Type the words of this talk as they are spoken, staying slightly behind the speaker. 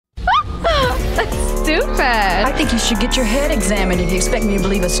stupid. I think you should get your head examined if you expect me to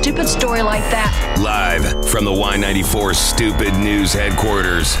believe a stupid story like that. Live from the Y94 Stupid News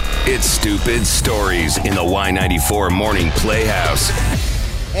headquarters, it's Stupid Stories in the Y94 Morning Playhouse.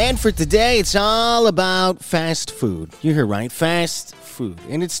 And for today, it's all about fast food. You hear right, fast food.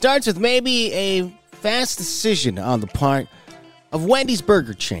 And it starts with maybe a fast decision on the part of Wendy's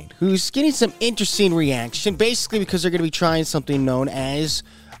burger chain, who's getting some interesting reaction, basically because they're going to be trying something known as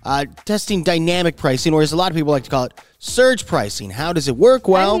testing dynamic pricing, or as a lot of people like to call it, surge pricing. How does it work?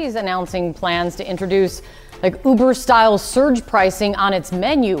 Well, Wendy's announcing plans to introduce Uber-style surge pricing on its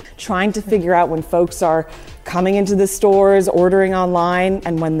menu. Trying to figure out when folks are coming into the stores, ordering online,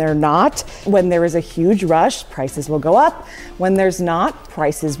 and when they're not. When there is a huge rush, prices will go up. When there's not,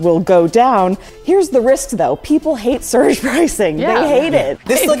 prices will go down. Here's the risk, though. People hate surge pricing. Yeah. They hate it.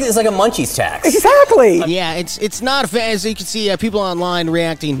 This is like a munchies tax. Exactly. Yeah, it's not fair. As you can see, people online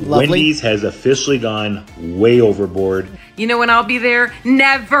reacting lovely. Wendy's has officially gone way overboard. You know when I'll be there?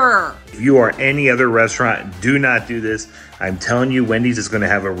 Never. If you are any other restaurant, do not do this. I'm telling you, Wendy's is going to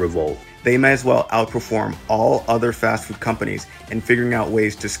have a revolt. They might as well outperform all other fast food companies in figuring out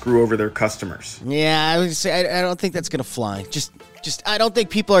ways to screw over their customers. Yeah, I would say I don't think that's going to fly. Just I don't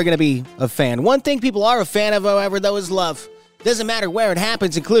think people are going to be a fan. One thing people are a fan of, however, though, is love. Doesn't matter where it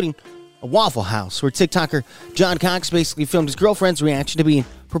happens, including a Waffle House, where TikToker John Cox basically filmed his girlfriend's reaction to being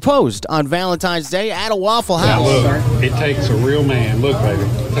proposed on Valentine's Day at a Waffle House. Now look, it takes a real man. Look, baby,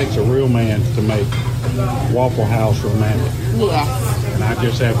 it takes a real man to make Waffle House romantic. Yes. And I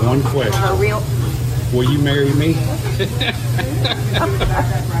just have one question. For real. Will you marry me?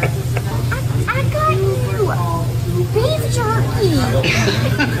 I got you. Beef jerky.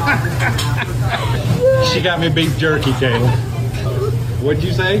 She got me beef jerky, Kayla. What'd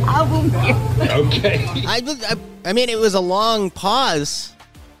you say? I will marry. Okay. I mean, it was a long pause,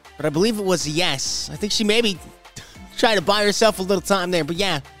 but I believe it was a yes. I think she maybe tried to buy herself a little time there. But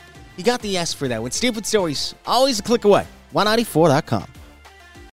yeah, you got the yes for that one. Stupid Stories, always a click away. 194.com.